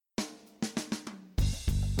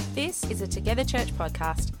This is a Together Church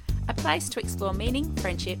podcast, a place to explore meaning,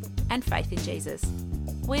 friendship, and faith in Jesus.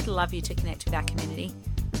 We'd love you to connect with our community.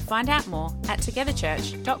 Find out more at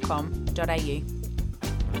togetherchurch.com.au.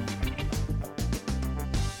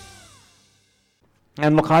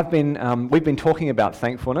 And look, we've been talking about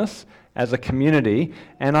thankfulness as a community,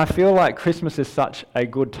 and I feel like Christmas is such a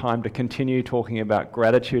good time to continue talking about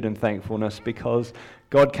gratitude and thankfulness because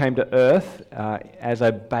God came to earth as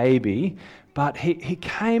a baby, but he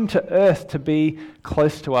came to earth to be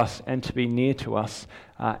close to us and to be near to us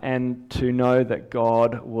and to know that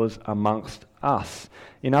God was amongst us.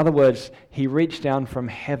 In other words, he reached down from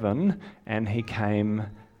heaven and he came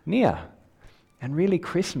near. And really,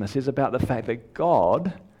 Christmas is about the fact that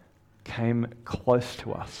God came close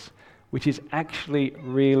to us, which is actually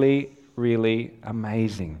really, really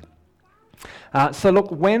amazing. So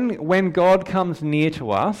look, when God comes near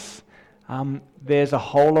to us, there's a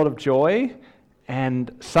whole lot of joy and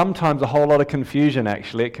sometimes a whole lot of confusion,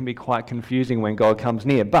 actually. It can be quite confusing when God comes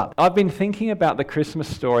near. But I've been thinking about the Christmas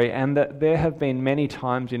story, and that there have been many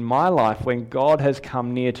times in my life when God has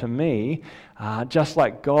come near to me, just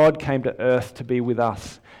like God came to earth to be with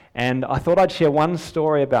us. And I thought I'd share one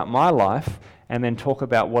story about my life and then talk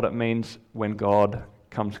about what it means when God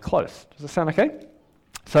comes close. Does that sound okay?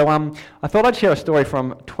 So I thought I'd share a story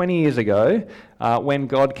from 20 years ago when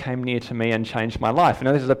God came near to me and changed my life. You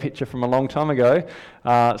know, this is a picture from a long time ago.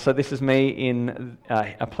 So this is me in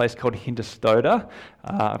a place called Hinterstoda.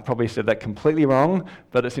 I probably said that completely wrong,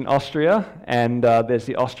 but it's in Austria, and there's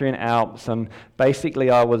the Austrian Alps. And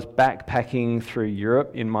basically I was backpacking through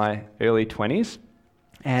Europe in my early 20s.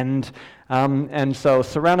 And so I was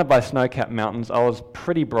surrounded by snow-capped mountains. I was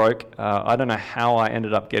pretty broke. I don't know how I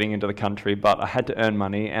ended up getting into the country, but I had to earn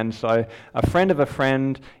money. And so a friend of a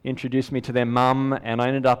friend introduced me to their mum, and I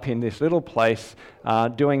ended up in this little place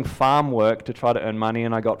doing farm work to try to earn money,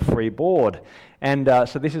 and I got free board. And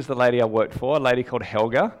so this is the lady I worked for, a lady called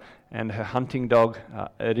Helga, and her hunting dog,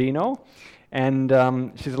 Rino. And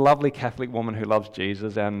she's a lovely Catholic woman who loves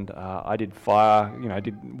Jesus, and I did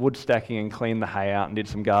wood stacking and cleaned the hay out and did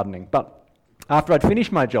some gardening. But after I'd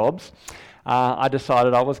finished my jobs, I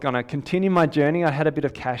decided I was going to continue my journey. I had a bit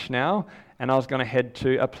of cash now, and I was going to head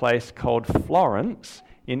to a place called Florence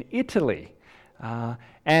in Italy. So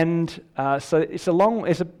it's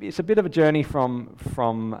a bit of a journey from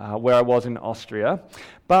where I was in Austria.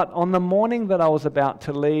 But on the morning that I was about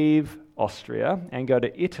to leave Austria and go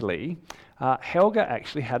to Italy, Helga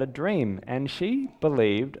actually had a dream, and she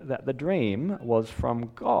believed that the dream was from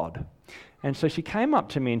God. And so she came up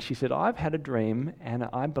to me and she said, "I've had a dream, and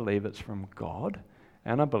I believe it's from God,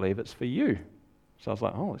 and I believe it's for you." So I was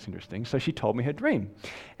like, "Oh, that's interesting." So she told me her dream.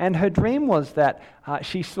 And her dream was that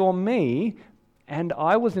she saw me, and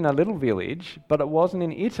I was in a little village, but it wasn't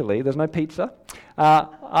in Italy. There's no pizza.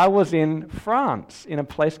 I was in France, in a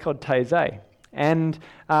place called Taizé. And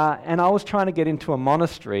I was trying to get into a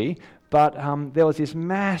monastery, but there was this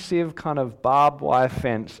massive kind of barbed wire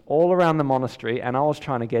fence all around the monastery, and I was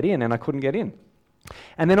trying to get in, and I couldn't get in.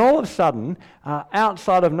 And then all of a sudden,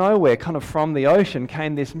 outside of nowhere, kind of from the ocean,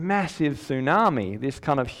 came this massive tsunami, this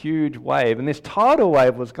kind of huge wave. And this tidal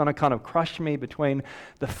wave was going to kind of crush me between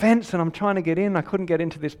the fence, and I'm trying to get in. I couldn't get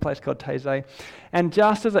into this place called Taizé. And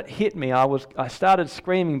just as it hit me, I started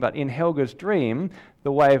screaming, but in Helga's dream,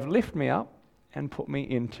 the wave lifted me up and put me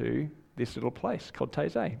into this little place called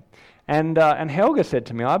Taizé. And Helga said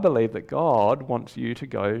to me, "I believe that God wants you to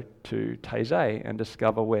go to Taizé and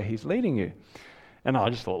discover where he's leading you." And I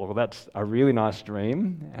just thought, well, that's a really nice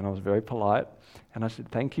dream, and I was very polite. And I said,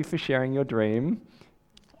 "Thank you for sharing your dream.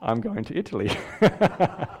 I'm going to Italy."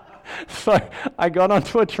 So I got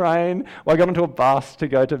onto a bus to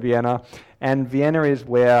go to Vienna, and Vienna is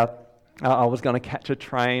where I was going to catch a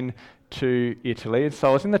train to Italy. So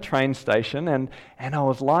I was in the train station, and I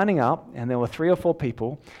was lining up, and there were 3 or 4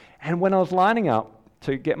 people. And when I was lining up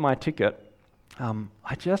to get my ticket,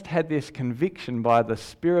 I just had this conviction by the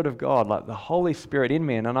Spirit of God, like the Holy Spirit in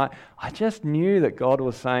me. And I just knew that God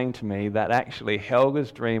was saying to me that actually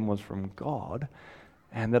Helga's dream was from God,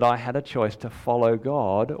 and that I had a choice to follow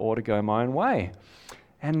God or to go my own way.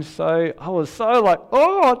 And so I was so like,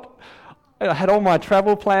 oh, I had all my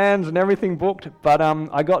travel plans and everything booked, but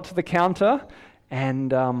I got to the counter,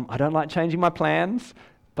 and I don't like changing my plans,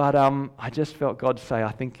 but I just felt God say, "I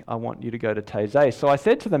think I want you to go to Taizé." So I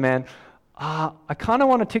said to the man, "I kind of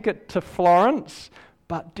want a ticket to Florence,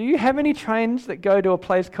 but do you have any trains that go to a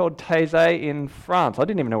place called Taizé in France?" I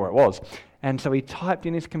didn't even know where it was. And so he typed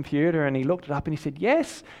in his computer and he looked it up and he said,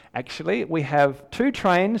 "Yes, actually, we have 2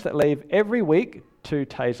 trains that leave every week to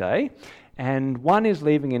Taizé, and one is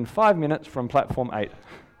leaving in 5 minutes from platform 8.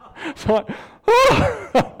 So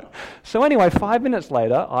So anyway, 5 minutes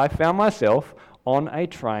later, I found myself on a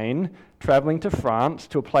train traveling to France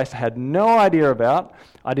to a place I had no idea about.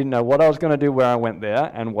 I didn't know what I was going to do where I went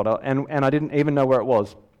there, and I didn't even know where it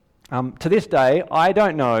was. To this day, I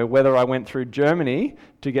don't know whether I went through Germany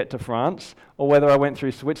to get to France or whether I went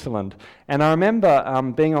through Switzerland. And I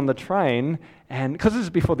remember being on the train, and because this is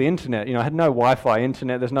before the internet, I had no Wi-Fi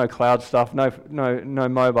internet, there's no cloud stuff, no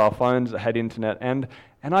mobile phones that had internet, and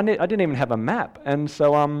I didn't even have a map, and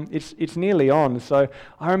so it's nearly on. So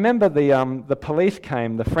I remember the police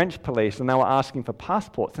came, the French police, and they were asking for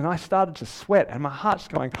passports, and I started to sweat, and my heart's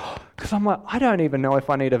going, because I'm like, I don't even know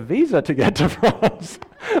if I need a visa to get to France,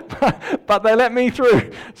 but they let me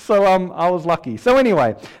through, so I was lucky. So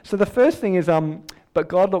anyway, so the first thing is, but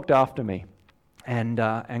God looked after me, and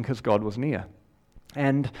because God was near.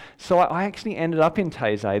 And so I actually ended up in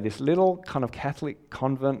Taizé, this little kind of Catholic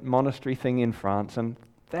convent monastery thing in France, and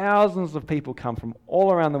thousands of people come from all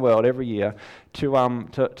around the world every year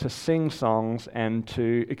to sing songs and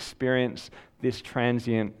to experience this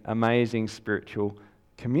transient, amazing spiritual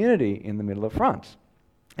community in the middle of France.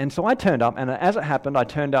 And so I turned up, and as it happened, I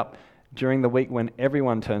turned up during the week when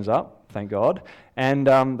everyone turns up, thank God, and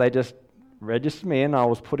they just registered me in. I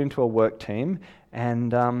was put into a work team,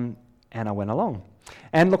 and I went along.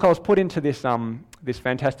 And look, I was put into this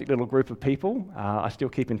fantastic little group of people. I still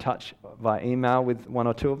keep in touch via email with one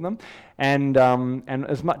or two of them. And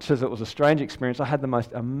as much as it was a strange experience, I had the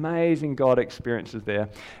most amazing God experiences there.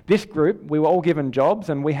 This group, we were all given jobs,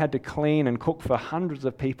 and we had to clean and cook for hundreds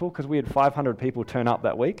of people, because we had 500 people turn up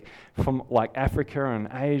that week from like Africa and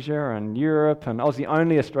Asia and Europe, and I was the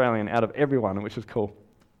only Australian out of everyone, which was cool.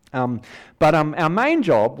 But our main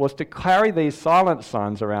job was to carry these silence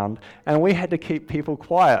signs around, and we had to keep people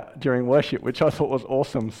quiet during worship, which I thought was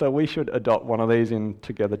awesome. So we should adopt one of these in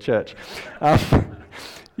Together Church.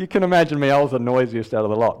 You can imagine me, I was the noisiest out of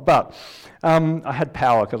the lot. But I had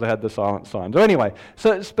power because I had the silent signs. So anyway,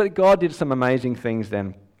 but God did some amazing things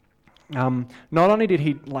then. Not only did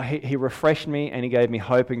he refreshed me, and he gave me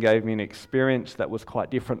hope and gave me an experience that was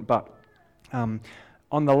quite different, but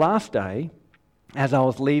on the last day, as I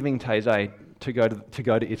was leaving Taizé to go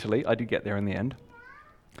to Italy, I did get there in the end,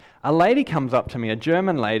 a lady comes up to me, a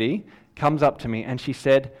German lady comes up to me, and she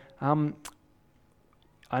said,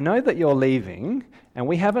 I know that you're leaving, and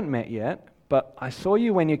we haven't met yet, but I saw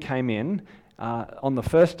you when you came in on the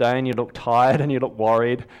first day, and you looked tired and you looked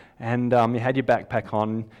worried, and you had your backpack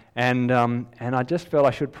on, and I just felt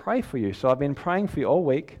I should pray for you. So I've been praying for you all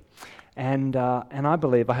week, and I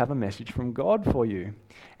believe I have a message from God for you.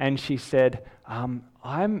 And she said,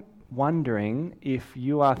 I'm wondering if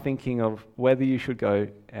you are thinking of whether you should go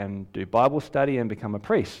and do Bible study and become a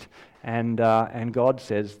priest. And God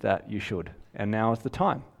says that you should, and now is the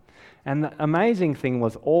time. And the amazing thing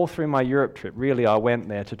was, all through my Europe trip, really, I went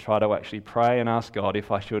there to try to actually pray and ask God if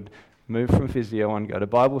I should move from physio and go to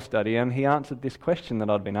Bible study. And he answered this question that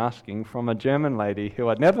I'd been asking from a German lady who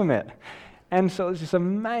I'd never met. And so it was this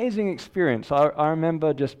amazing experience. I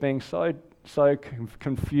remember just being so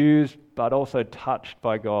confused, but also touched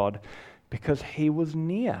by God, because he was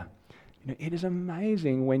near. It is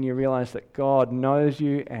amazing when you realize that God knows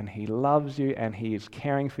you, and he loves you, and he is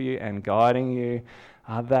caring for you and guiding you,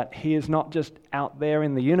 that he is not just out there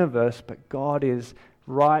in the universe, but God is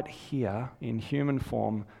right here in human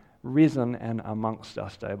form, risen and amongst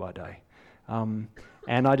us day by day.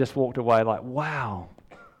 And I just walked away like, wow.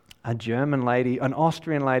 A German lady, an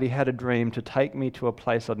Austrian lady had a dream to take me to a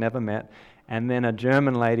place I'd never met, and then a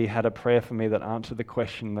German lady had a prayer for me that answered the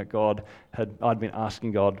question that I'd been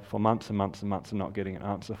asking God for months and months and months and not getting an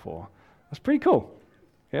answer for. It was pretty cool,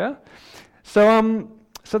 yeah?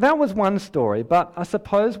 So that was one story, but I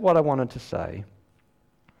suppose what I wanted to say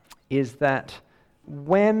is that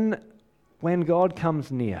when God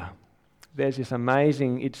comes near, there's this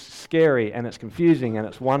amazing, it's scary and it's confusing and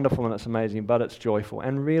it's wonderful and it's amazing, but it's joyful.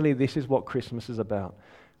 And really, this is what Christmas is about.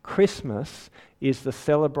 Christmas is the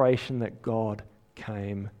celebration that God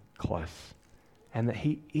came close, and that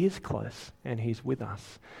he is close and he's with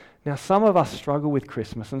us. Now, some of us struggle with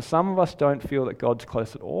Christmas, and some of us don't feel that God's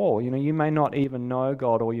close at all. You may not even know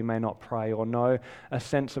God, or you may not pray or know a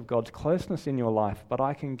sense of God's closeness in your life, but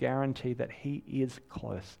I can guarantee that he is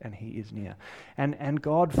close and he is near. And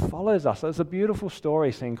God follows us. It's a beautiful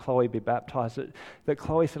story seeing Chloe be baptized, that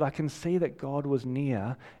Chloe said, I can see that God was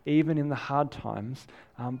near, even in the hard times,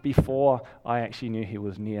 before I actually knew he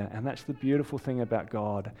was near. And that's the beautiful thing about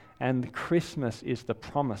God. And Christmas is the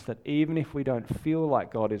promise that even if we don't feel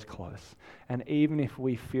like God is close, and even if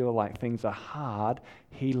we feel like things are hard,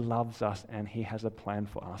 he loves us and he has a plan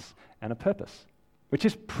for us and a purpose, which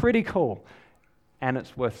is pretty cool, and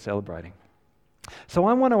it's worth celebrating. So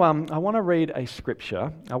I want to read a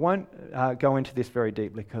scripture. I won't go into this very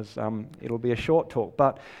deeply because it'll be a short talk,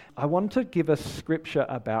 but I want to give a scripture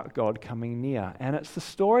about God coming near. And it's the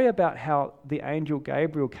story about how the angel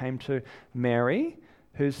Gabriel came to Mary,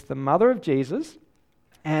 who's the mother of Jesus,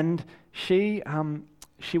 and she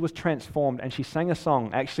was transformed and she sang a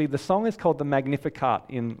song. Actually, the song is called the Magnificat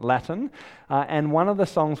in Latin, and one of the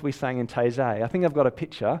songs we sang in Taizé, I think I've got a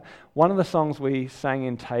picture, one of the songs we sang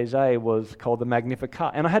in Taizé was called the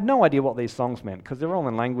Magnificat, and I had no idea what these songs meant because they're all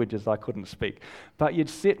in languages I couldn't speak, but you'd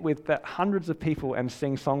sit with hundreds of people and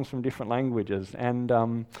sing songs from different languages, and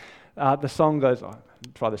the song goes,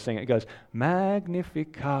 try to sing it, it goes,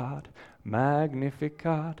 Magnificat,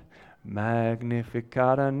 Magnificat,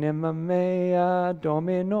 Magnificat anima mea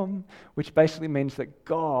Dominum, which basically means that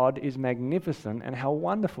God is magnificent and how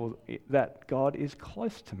wonderful that God is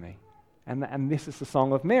close to me. And this is the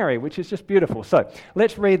song of Mary, which is just beautiful. So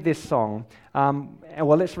let's read this song.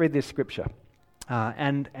 Let's read this scripture.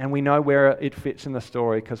 And we know where it fits in the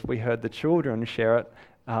story because we heard the children share it,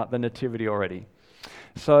 the nativity already.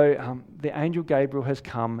 So the angel Gabriel has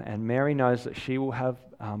come, and Mary knows that she will have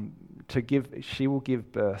she will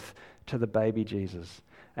give birth to the baby Jesus.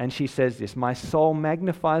 And she says this, my soul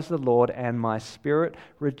magnifies the Lord, and my spirit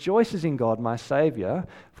rejoices in God my Saviour,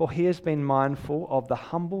 for he has been mindful of the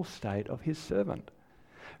humble state of his servant.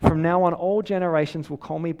 From now on all generations will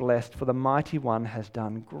call me blessed, for the Mighty One has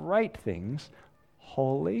done great things.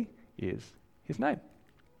 Holy is his name.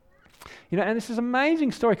 You know, and this is an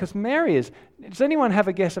amazing story because Mary is... Does anyone have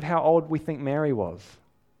a guess of how old we think Mary was?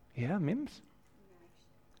 Yeah, Mims?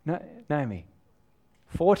 No, Naomi.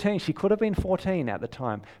 14. She could have been 14 at the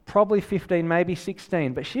time. Probably 15, maybe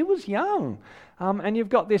 16. But she was young. And you've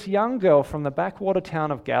got this young girl from the backwater town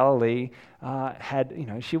of Galilee.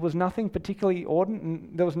 She was nothing particularly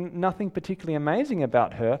there was nothing particularly amazing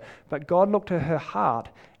about her. But God looked at her heart,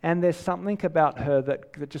 and there's something about her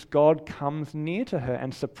that just God comes near to her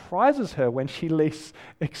and surprises her when she least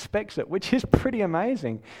expects it, which is pretty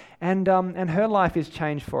amazing. And her life is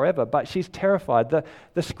changed forever. But she's terrified.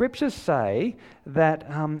 The scriptures say that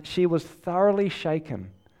she was thoroughly shaken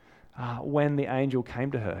when the angel came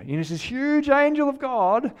to her. You know, this huge angel of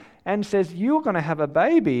God and says, you're going to have a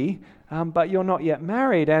baby, but you're not yet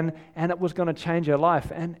married, and it was going to change her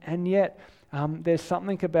life. And yet there's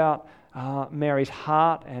something about Mary's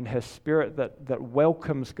heart and her spirit that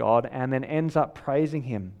welcomes God and then ends up praising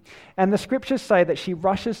him. And the scriptures say that she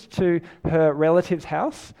rushes to her relative's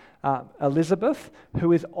house, Elizabeth,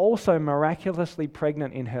 who is also miraculously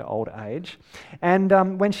pregnant in her old age.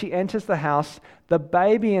 And when she enters the house, the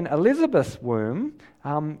baby in Elizabeth's womb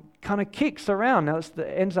kind of kicks around. Now it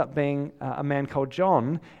ends up being a man called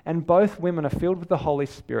John, and both women are filled with the Holy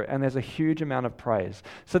Spirit, and there's a huge amount of praise.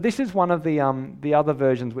 So this is one of the other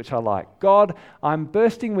versions which I like. God, I'm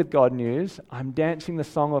bursting with God news. I'm dancing the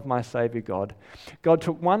song of my Saviour God. God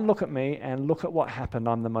took one look at me, and look at what happened.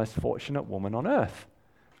 I'm the most fortunate woman on earth.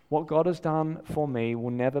 What God has done for me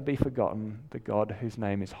will never be forgotten, the God whose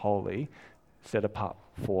name is holy, set apart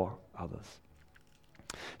for others.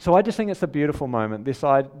 So I just think it's a beautiful moment,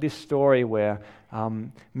 this story where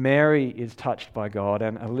Mary is touched by God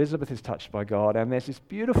and Elizabeth is touched by God, and there's this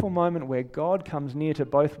beautiful moment where God comes near to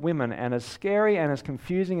both women, and as scary and as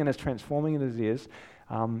confusing and as transforming as it is,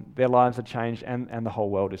 their lives are changed and the whole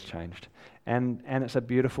world is changed. And it's a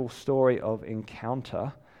beautiful story of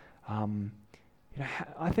encounter.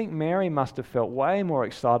 I think Mary must have felt way more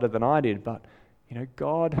excited than I did, but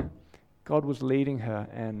God was leading her,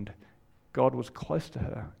 and God was close to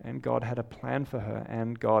her, and God had a plan for her,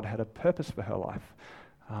 and God had a purpose for her life.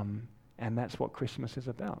 And that's what Christmas is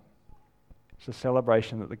about. It's a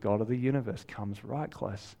celebration that the God of the universe comes right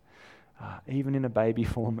close, even in a baby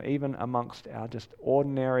form, even amongst our just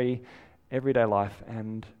ordinary, everyday life,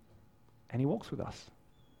 and he walks with us.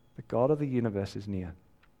 The God of the universe is near.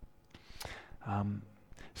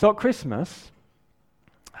 So at Christmas,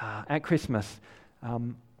 I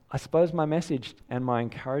suppose my message and my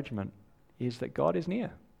encouragement is that God is near.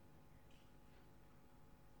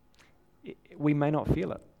 We may not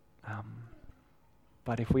feel it,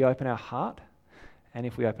 but if we open our heart, and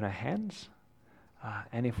if we open our hands,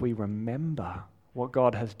 and if we remember what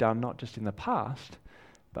God has done, not just in the past,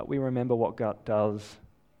 but we remember what God does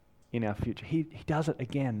in our future. He does it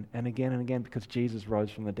again and again and again because Jesus rose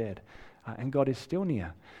from the dead, and God is still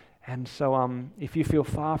near. And so if you feel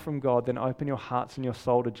far from God, then open your hearts and your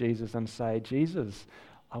soul to Jesus and say, Jesus,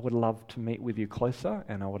 I would love to meet with you closer,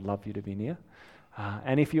 and I would love you to be near.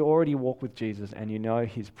 And if you already walk with Jesus and you know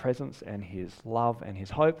his presence and his love and his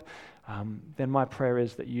hope, then my prayer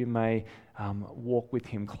is that you may walk with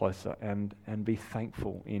him closer and be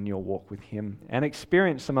thankful in your walk with him and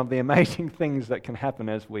experience some of the amazing things that can happen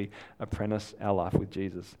as we apprentice our life with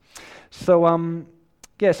Jesus. So,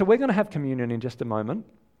 so we're going to have communion in just a moment.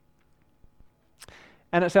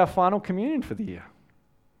 And it's our final communion for the year.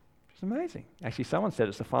 It's amazing. Actually, someone said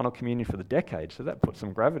it's the final communion for the decade, so that puts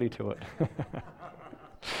some gravity to it.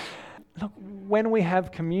 Look, when we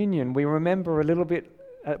have communion, we remember a little bit,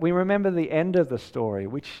 we remember the end of the story,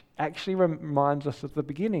 which actually reminds us of the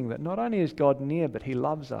beginning, that not only is God near, but he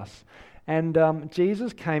loves us. And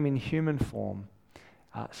Jesus came in human form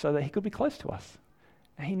so that he could be close to us.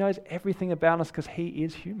 And he knows everything about us because he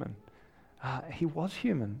is human. He was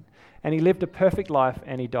human. And he lived a perfect life,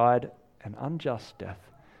 and he died an unjust death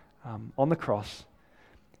on the cross.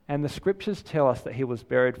 And the scriptures tell us that he was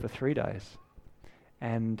buried for 3 days.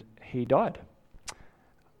 And he died.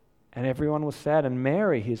 And everyone was sad. And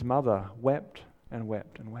Mary, his mother, wept and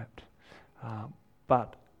wept and wept.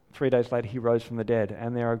 But 3 days later, he rose from the dead.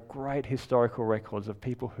 And there are great historical records of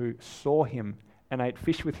people who saw him and ate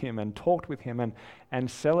fish with him and talked with him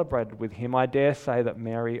and celebrated with him. I dare say that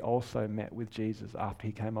Mary also met with Jesus after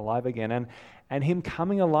he came alive again. And him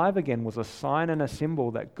coming alive again was a sign and a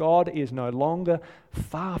symbol that God is no longer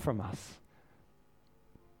far from us,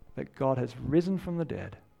 that God has risen from the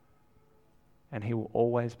dead and he will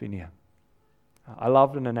always be near. I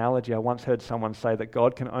loved an analogy. I once heard someone say that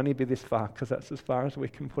God can only be this far because that's as far as we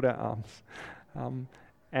can put our arms.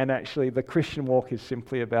 And actually, the Christian walk is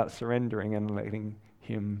simply about surrendering and letting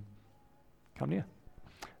him come near.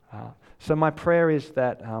 So my prayer is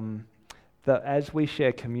that as we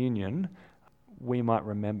share communion, we might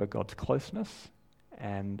remember God's closeness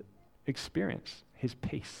and experience his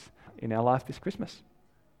peace in our life this Christmas.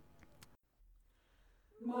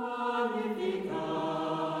 Magnificat.